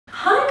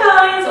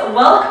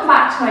welcome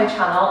back to my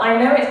channel. I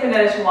know it's been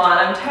a little while,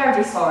 I'm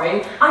terribly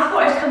sorry. I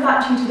thought I'd come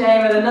back to you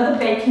today with another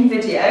baking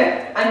video.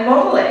 I'm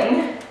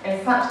modelling, in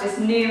fact, this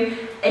new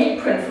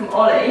apron from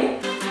Ollie.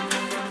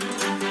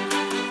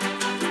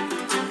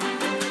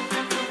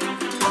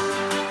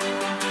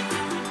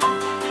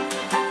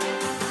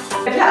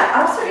 But yeah,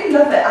 I absolutely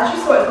love it. As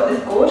you saw, it's got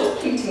this gorgeous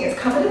pleating, it's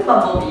covered in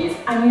bumblebees,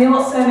 and you know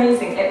what's so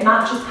amazing? It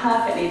matches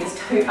perfectly this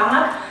tote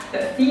bag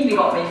that Phoebe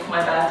got me for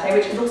my birthday,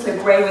 which is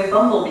also grey with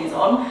bumblebees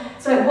on.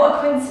 So what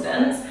a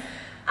coincidence.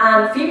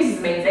 And Phoebe's is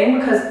amazing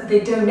because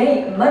they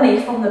donate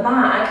money from the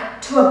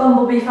bag to a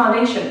Bumblebee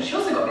Foundation. She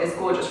also got me this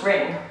gorgeous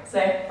ring. So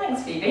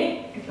thanks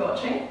Phoebe, if you're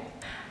watching.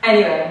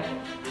 Anyway,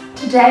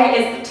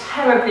 today is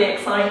terribly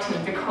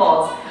exciting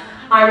because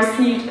I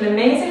received an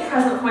amazing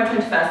present for my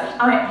 21st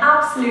that I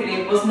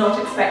absolutely was not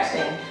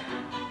expecting.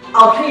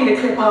 I'll play you the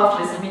clip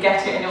after this if you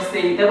get it and you'll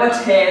see there were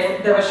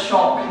tears, there was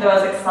shock, there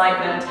was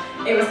excitement.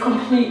 It was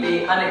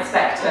completely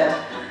unexpected.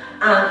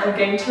 And I'm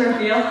going to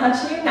reveal her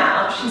to you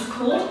now. She's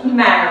called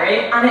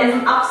Mary and it is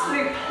an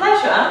absolute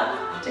pleasure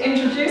to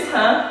introduce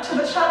her to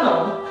the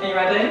channel. Are you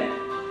ready?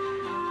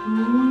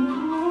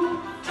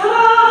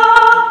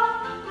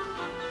 Ta-da!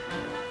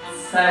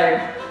 So,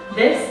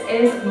 this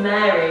is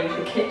Mary,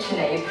 the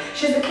KitchenAid.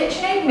 She's the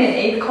KitchenAid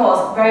Mini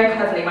because, very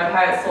cleverly, my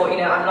parents thought, you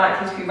know, I'm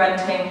likely to be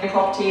renting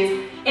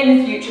properties in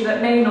the future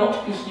that may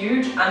not be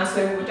huge, and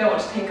so we don't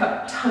want to take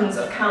up tons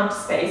of counter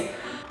space.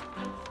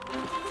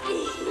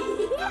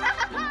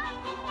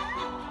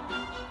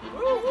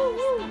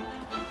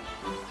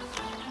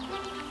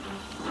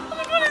 Oh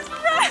my god, it's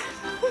red!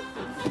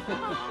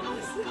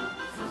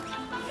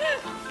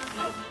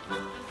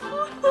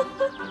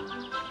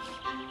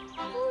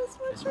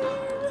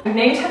 I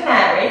named her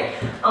Mary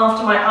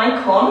after my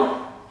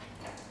icon,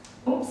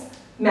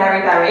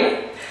 Mary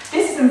Berry.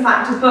 This is in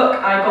fact a book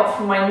I got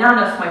from my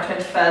nana for my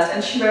 21st,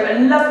 and she wrote a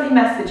lovely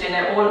message in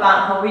it all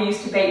about how we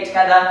used to bake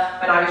together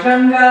when I was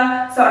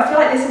younger. So I feel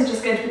like this is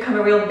just going to become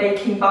a real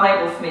baking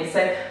Bible for me.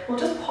 So we'll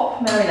just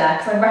pop Mary there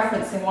because I'm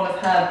referencing one of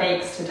her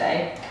bakes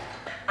today.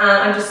 And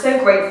I'm just so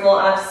grateful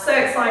and I'm so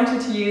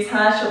excited to use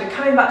her. She'll be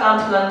coming back down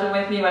to London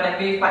with me when I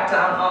move back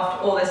down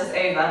after all this is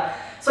over.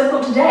 So I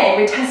thought today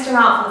we'd test her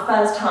out for the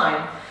first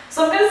time.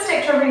 So I'm going to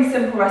stick to a really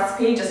simple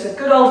recipe, just a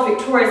good old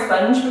Victoria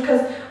sponge,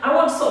 because I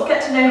want to sort of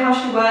get to know how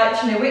she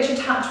works, you know, which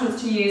attachments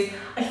to use.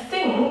 I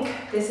think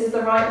this is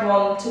the right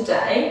one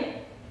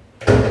today.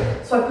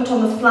 So I put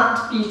on the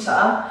flat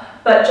beater,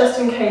 but just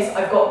in case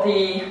I've got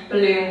the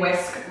balloon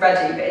whisk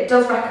ready, but it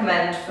does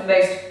recommend for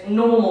most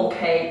normal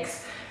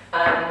cakes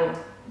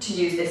to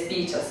use this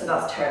beater, so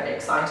that's terribly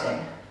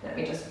exciting. Let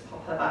me just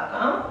pop her back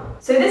down.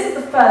 So this is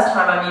the first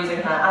time I'm using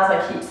her, as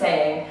I keep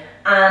saying,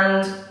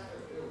 and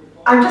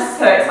I'm just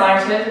so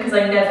excited because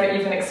I never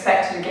even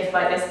expected a gift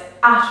like this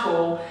at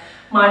all.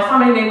 My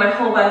family made my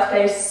whole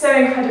birthday so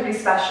incredibly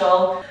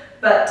special,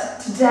 but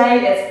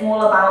today it's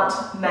all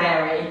about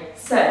Mary.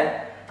 So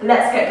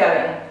let's get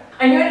going.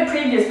 I know in a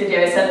previous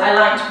video I said I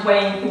liked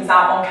weighing things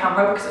out on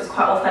camera because it was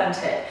quite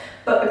authentic,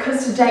 but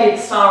because today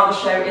the star of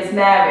the show is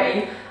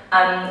Mary,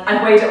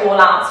 I've weighed it all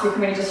out so we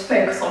can really just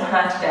focus on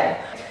her today.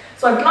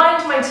 So I've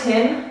lined my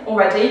tin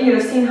already. You'll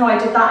have seen how I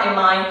did that in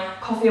my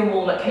coffee and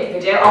walnut cake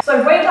video. So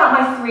I've weighed out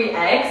my 3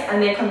 eggs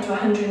and they come to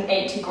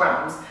 180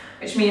 grams,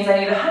 which means I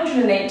need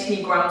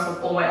 180 grams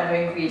of all my other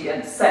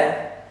ingredients. So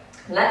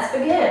let's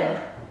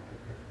begin.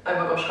 Oh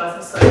my gosh guys,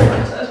 I'm so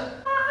excited.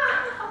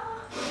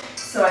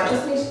 So I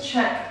just need to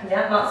check,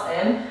 yeah,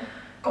 that's in.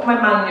 Got my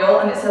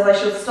manual and it says I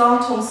should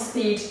start on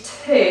speed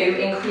 2,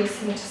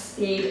 increasing to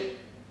speed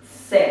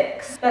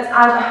 6. Let's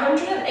add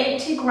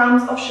 180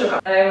 grams of sugar.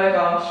 Oh my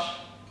gosh.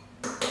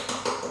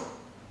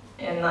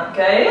 In that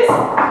goes,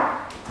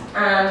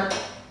 and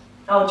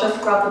I'll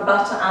just grab the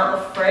butter out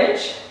of the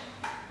fridge.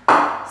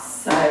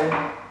 So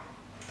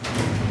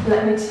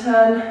let me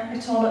turn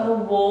it on at the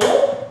wall.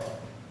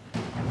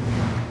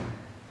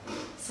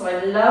 So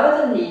I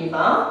lower the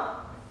lever,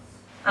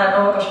 and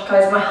oh my gosh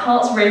guys, my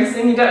heart's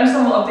racing. You don't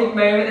understand what a big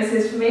moment this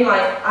is for me.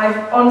 Like,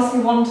 I've honestly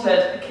wanted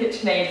a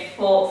KitchenAid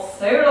for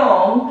so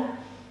long.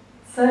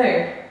 So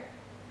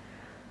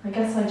I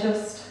guess I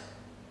just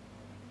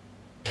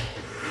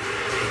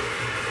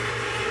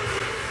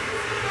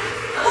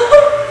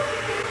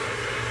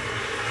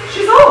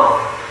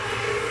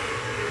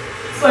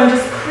So I'm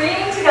just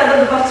creaming together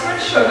the butter and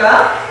sugar.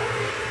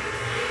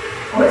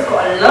 Oh, it's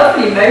got a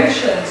lovely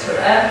motion to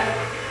it.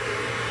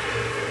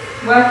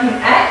 Working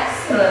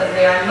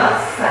excellently, I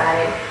must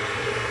say.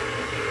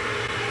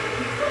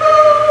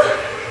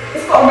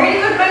 It's got a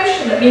really good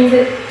motion. That means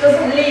it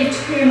doesn't leave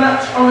too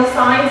much on the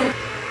sides.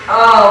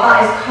 Oh,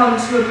 that has come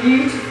to a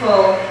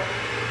beautiful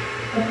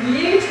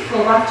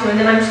batter. And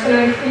then I'm just going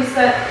to increase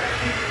it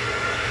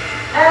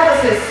ever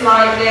so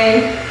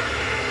slightly.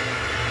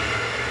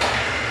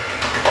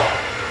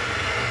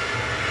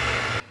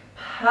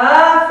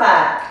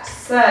 Perfect.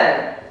 So,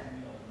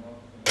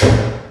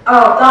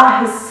 oh, that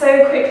has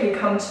so quickly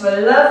come to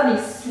a lovely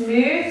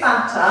smooth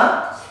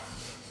batter.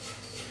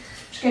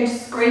 Just going to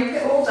scrape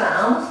it all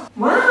down.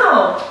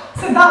 Wow.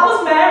 So that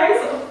was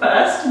Mary's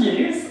first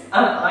use,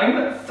 and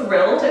I'm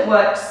thrilled. It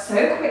worked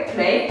so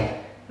quickly.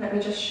 Let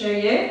me just show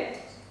you.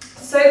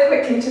 So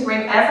quickly to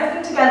bring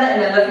everything together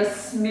in a lovely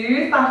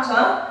smooth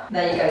batter.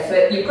 There you go.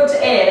 So you put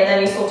it in and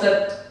then you sort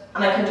of,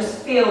 and I can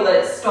just feel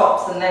that it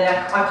stops and then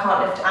I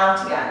can't lift it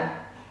out again.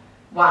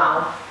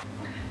 Wow.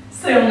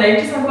 So you'll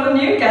notice I've got a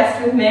new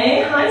guest with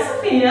me. Hi,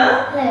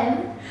 Sophia.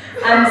 Hello.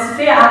 And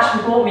Sophia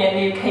actually bought me a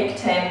new cake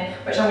tin,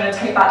 which I'm going to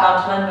take back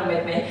down to London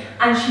with me.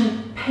 And she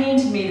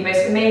painted me the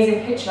most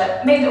amazing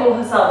picture, made it all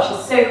herself.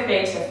 She's so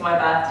creative for my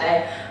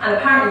birthday. And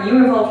apparently you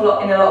were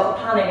involved in a lot of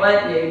the planning,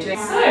 weren't you?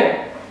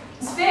 So,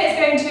 Sophia is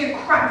going to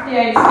crack the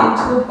eggs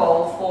into a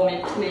bowl for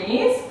me,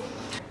 please.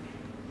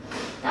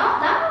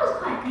 That was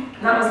quite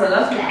good. That was a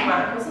lovely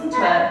crack, wasn't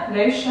it?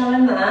 No shell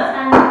in there.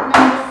 Number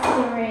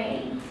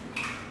 3.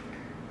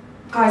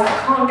 Guys,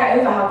 I can't get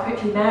over how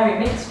quickly Mary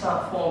mixed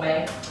that for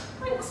me.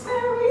 Thanks,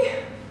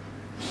 Mary.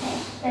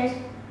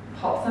 Okay,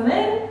 Pop them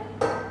in.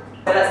 So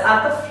let's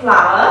add the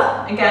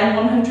flour. Again,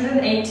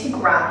 180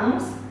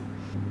 grams.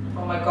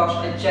 Oh my gosh,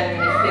 I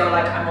genuinely feel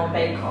like I'm on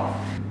Bake Off.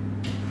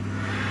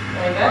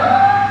 There we go.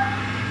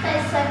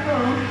 that's so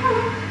cool.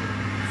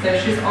 So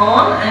she's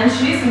on and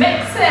she's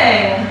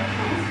mixing.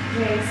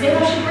 See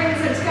how she brings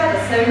it together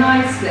so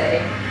nicely.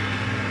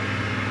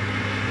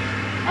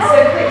 So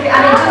quickly,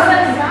 and it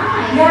doesn't,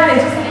 yeah, it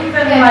doesn't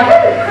even like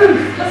poof,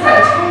 does it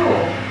at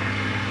all?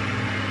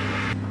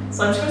 So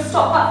I'm just going to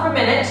stop that for a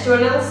minute to do a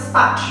little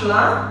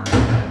spatula.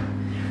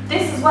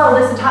 This as well,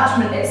 this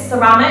attachment, it's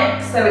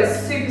ceramic, so it's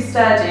super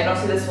sturdy, and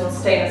obviously this one's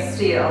stainless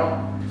steel.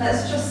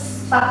 Let's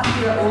just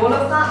spatula all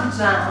of that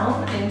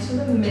down into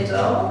the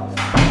middle.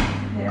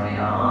 Here we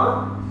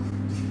are.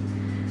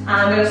 And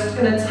I'm just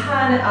going to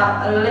turn it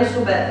up a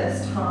little bit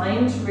this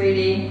time to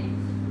really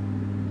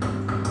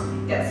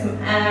get some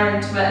air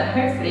into it and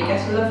hopefully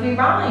get a lovely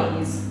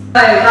rise. So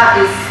that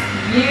is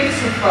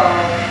beautiful.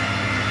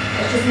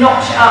 Let's just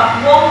notch it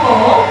up one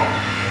more.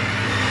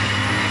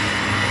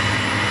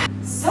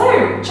 So,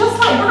 just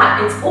like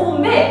that, it's all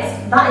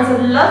mixed. That is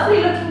a lovely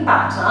looking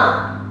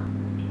batter.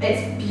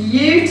 It's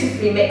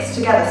beautifully mixed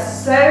together,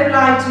 so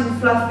light and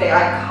fluffy.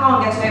 I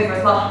can't get over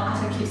as well,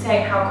 as I keep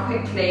saying, how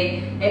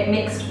quickly it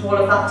mixed all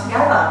of that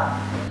together.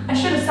 I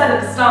should have said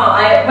at the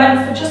start, I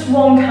went for just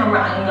one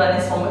camera angle in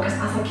this one because,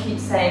 as I keep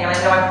saying, I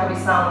know I probably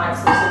sound like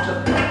some sort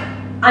of...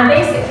 I'm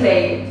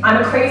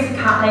a crazy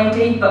cat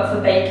lady, but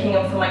for baking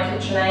and for my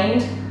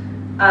KitchenAid.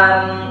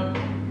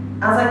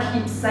 As I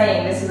keep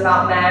saying, this is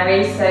about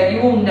Mary, so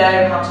you all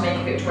know how to make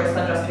a Victoria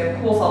sponge recipe.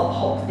 Of course, I'll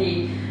pop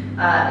the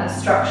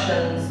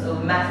instructions or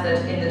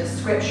method in the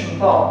description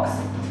box.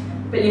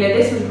 But you know,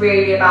 this was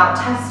really about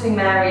testing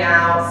Mary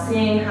out,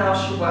 seeing how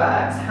she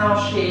works,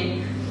 how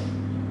she,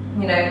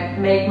 you know,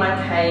 made my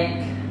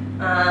cake,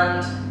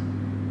 and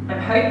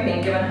I'm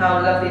hoping, given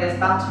how lovely this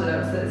batter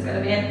looks, that it's going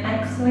to be an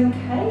excellent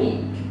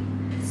cake.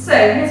 So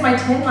here's my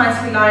tin,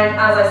 nicely lined,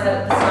 as I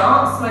said at the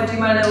start. So I do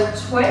my little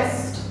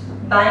twist,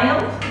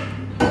 bam.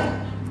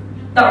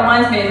 That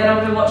reminds me that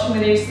I've been watching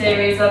the new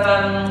series of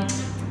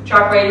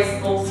Drag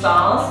Race All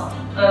Stars,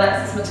 and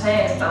Alexis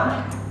Mateo is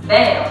back.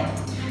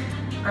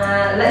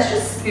 Bam! Let's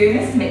just spoon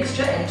this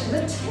mixture into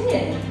the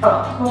tin.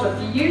 Oh, what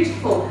a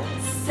beautiful,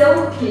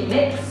 silky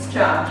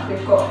mixture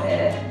we've got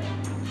here.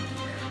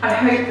 I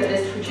hope that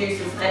this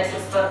produces an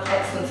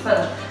excellent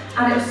sponge.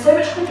 And it was so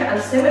much quicker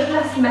and so much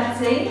less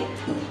messy.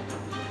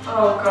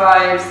 Oh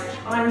guys,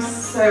 I'm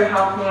so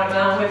happy right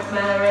now with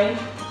Mary.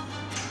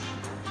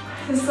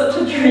 It's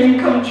such a dream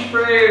come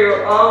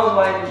true. Oh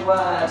my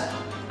word.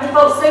 I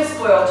felt so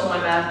spoiled on my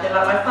birthday.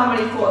 Like, my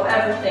family thought of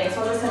everything.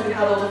 So as I said, we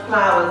had all the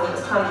flowers and it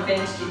was kind of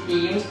vintagey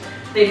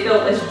themed. They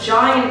built this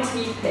giant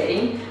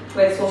teepee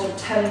with sort of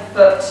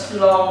 10-foot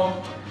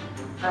long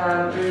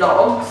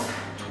logs.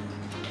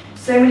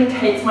 So many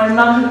cakes. My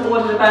mum had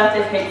ordered a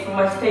birthday cake from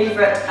my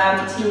favourite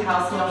tea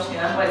house in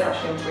Nottingham. Well, it's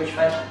actually in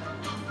Bridgeford.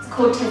 It's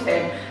called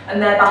Tiffin,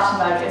 and their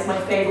Battenberg is my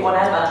favourite one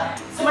ever.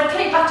 So my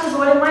cake batter's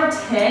all in my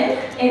tin.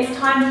 It's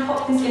time to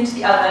pop this into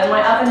the oven.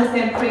 My oven has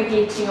been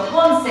preheating at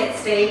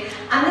 160,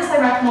 and this I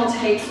reckon will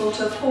take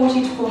sort of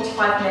 40 to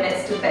 45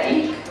 minutes to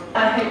bake.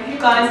 I hope you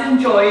guys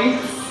enjoyed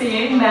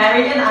seeing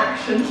Mary in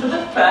action for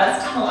the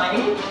first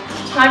time.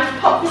 Time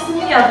to pop this in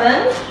the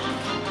oven.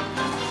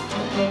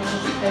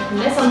 Open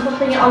this, I'm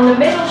putting it on the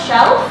middle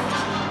shelf,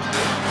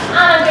 and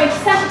I'm going to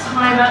set a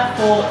timer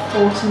for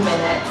 40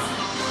 minutes.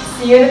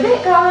 See you in a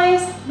bit,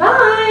 guys.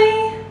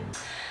 Bye!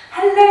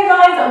 Hello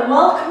guys,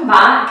 welcome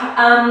back.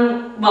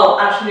 Well,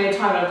 actually no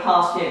timer had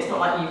passed yet. It's not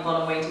like you've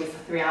gone and waited for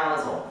 3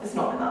 hours, or it's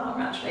not been that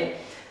long actually.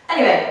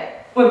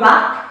 Anyway, we're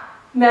back.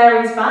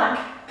 Mary's back.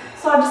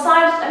 So I've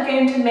decided I'm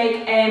going to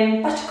make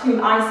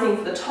buttercream icing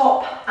for the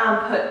top and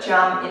put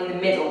jam in the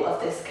middle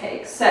of this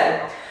cake. So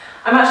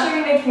I'm actually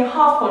going to be making a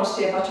half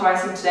quantity of butter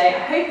icing today. I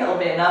hope it'll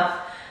be enough.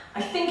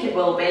 I think it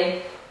will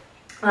be.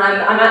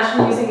 I'm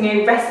actually using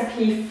a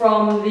recipe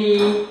from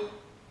the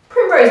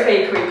Primrose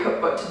Bakery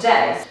cookbook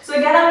today. So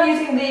again, I'm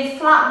using the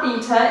flat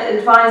beater. It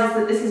advises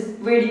that this is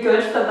really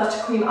good for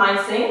buttercream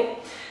icing.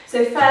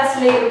 So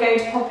firstly, we're going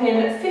to pop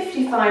in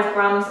 55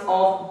 grams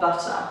of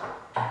butter.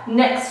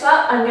 Next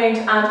up, I'm going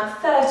to add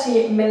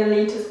 30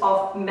 millilitres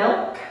of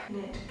milk. In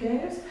it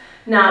goes.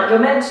 Now, you're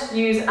meant to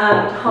use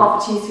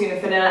half a teaspoon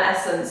of vanilla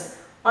essence.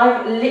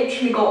 I've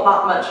literally got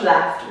that much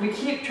left. We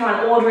keep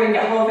trying to order and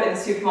get hold of it in the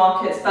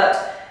supermarkets,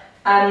 but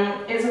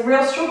it's a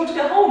real struggle to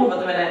get hold of at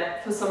the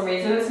minute for some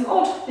reason. It's an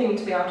odd thing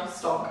to be out of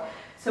stock.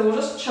 So we'll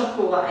just chuck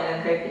all that in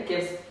and hope it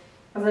gives us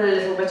a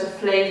little bit of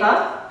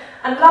flavour.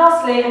 And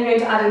lastly, I'm going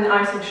to add in the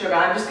icing sugar.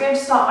 I'm just going to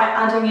start by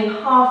adding in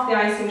half the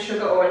icing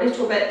sugar, or a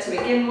little bit to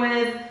begin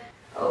with.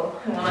 Oh,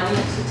 hang on, I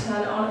need to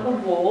turn it on at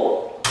the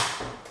wall.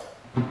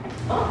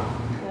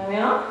 Oh, there we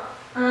are.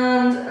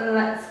 And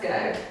let's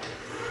go.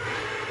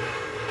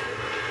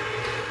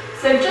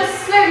 So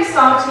just slowly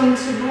starting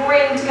to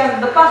bring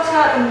together the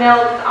butter, the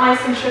milk, the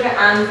icing sugar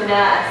and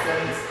vanilla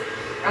essence.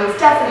 And it's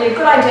definitely a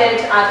good idea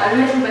to add a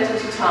little bit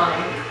at a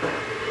time.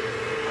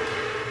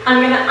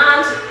 I'm going to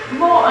add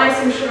more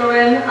icing sugar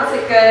in as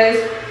it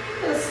goes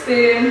with a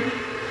spoon.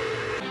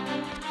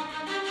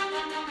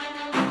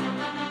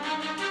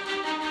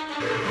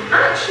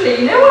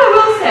 Actually, you know what I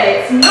will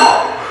say? It's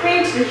not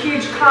created a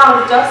huge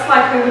cloud of dust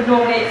like I would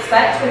normally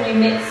expect when you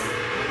mix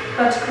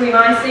buttercream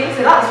icing,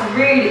 so that's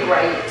really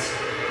great.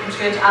 I'm just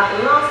going to add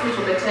the last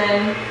little bit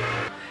in.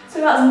 So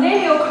that's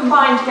nearly all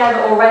combined together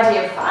already,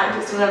 in fact.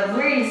 It's done a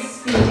really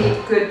speedy,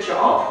 good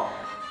job.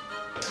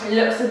 It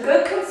looks a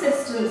good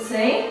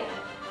consistency.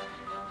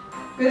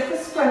 Good for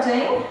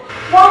spreading.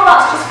 While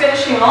that's just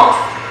finishing off,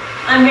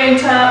 I'm going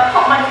to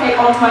pop my cake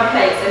onto my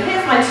plate. So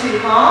here's my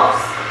two halves.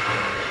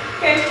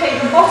 I'm going to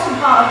take the bottom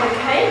part of the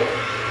cake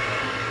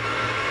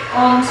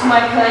onto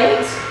my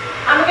plate.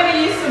 And we're going to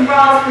use some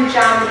raspberry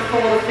jam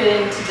for the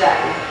filling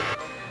today.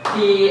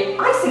 The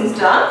icing's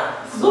done.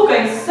 This is all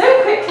going so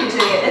quickly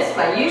doing it this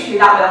way. Usually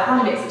that with a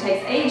hand mixer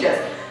takes ages.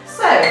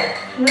 So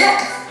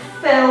let's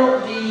fill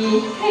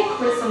the cake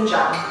with some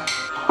jam.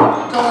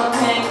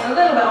 Dolloping a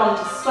little bit on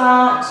to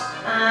start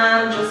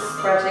and just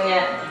spreading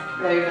it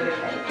over the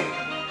cake.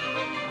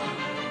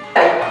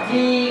 So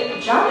the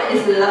jam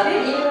is lovely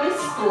and evenly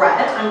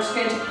spread. I'm just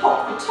going to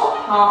pop the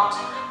top part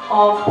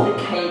of the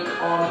cake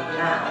on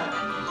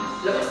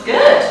now. Looks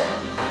good.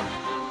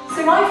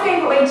 So my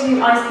favourite way to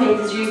do ice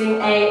cakes is using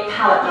a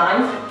palette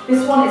knife.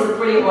 This one is a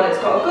brilliant one. It's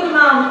got a good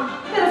amount,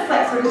 a bit of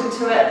flexibility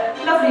to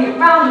it, lovely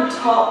rounded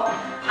top,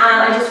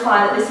 and I just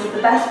find that this is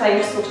the best way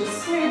to sort of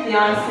smooth the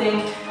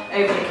icing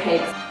over the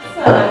cake.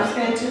 So I'm just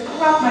going to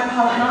grab my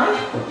palette knife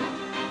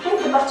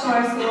with the butter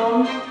icing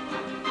on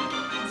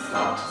and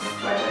start to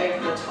spread it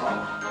over the top.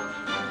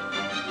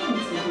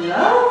 This is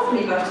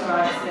lovely butter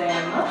icing, I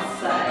must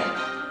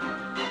say.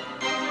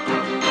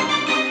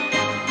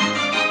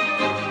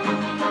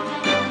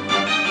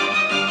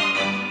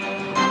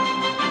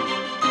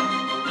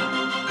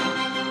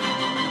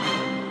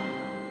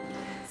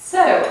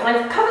 So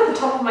I've covered the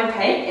top of my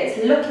cake, it's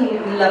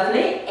looking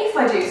lovely, if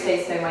I do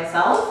say so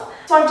myself.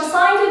 So I've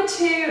decided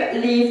to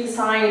leave the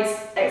sides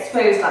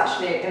exposed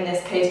actually in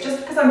this case,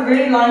 just because I'm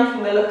really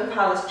liking the look of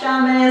how this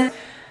jam is.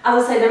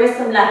 As I say, there is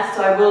some left,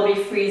 so I will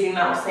be freezing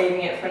that or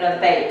saving it for another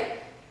bake.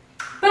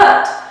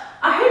 But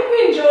I hope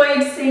you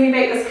enjoyed seeing me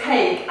bake this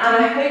cake, and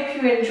I hope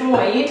you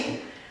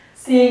enjoyed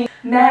seeing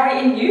Mary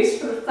in use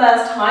for the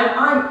first time.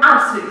 I'm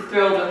absolutely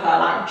thrilled with her,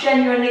 like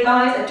genuinely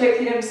guys, I don't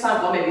think you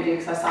understand, well maybe you do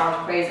because I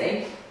sound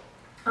crazy.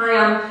 I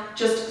am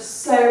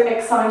just so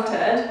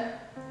excited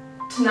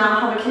to now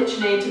have a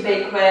KitchenAid to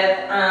bake with,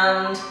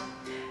 and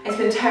it's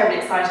been terribly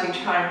exciting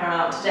trying her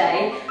out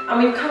today,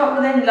 and we've come up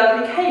with a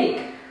lovely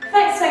cake.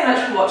 Thanks so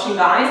much for watching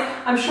guys.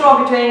 I'm sure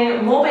I'll be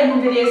doing more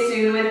baking videos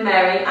soon with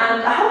Mary,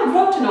 and I haven't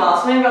vlogged in a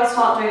while, so maybe I'll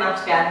start doing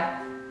that again.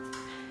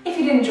 If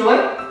you did enjoy,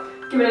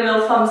 give it a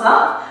little thumbs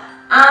up,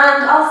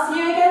 and I'll see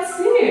you again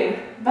soon.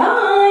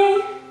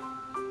 Bye!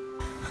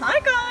 Hi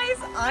guys,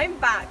 I'm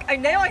back. I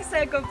know I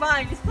said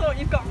goodbye and you thought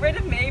you've got rid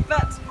of me,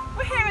 but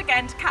we're here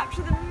again to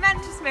capture the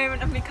momentous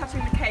moment of me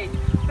cutting the cake.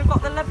 We've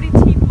got the lovely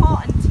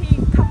teapot and tea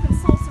cup and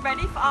saucer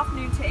ready for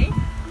afternoon tea.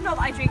 Not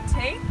that I drink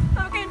tea,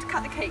 but we're going to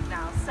cut the cake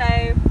now.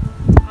 So,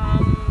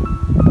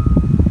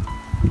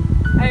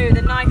 oh,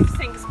 the knife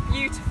sinks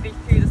beautifully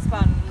through the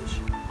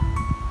sponge.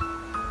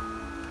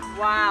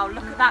 Wow,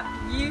 look at that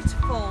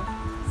beautiful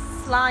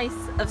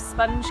slice of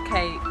sponge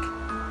cake.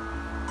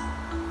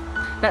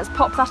 Let's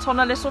pop that on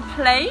a little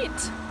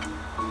plate.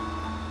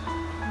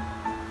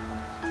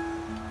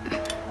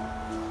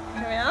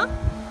 Here we are.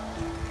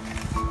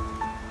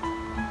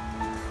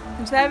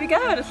 And there we go,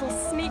 a little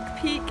sneak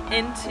peek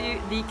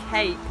into the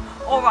cake.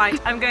 Alright,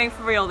 I'm going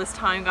for real this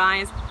time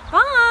guys.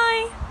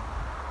 Bye!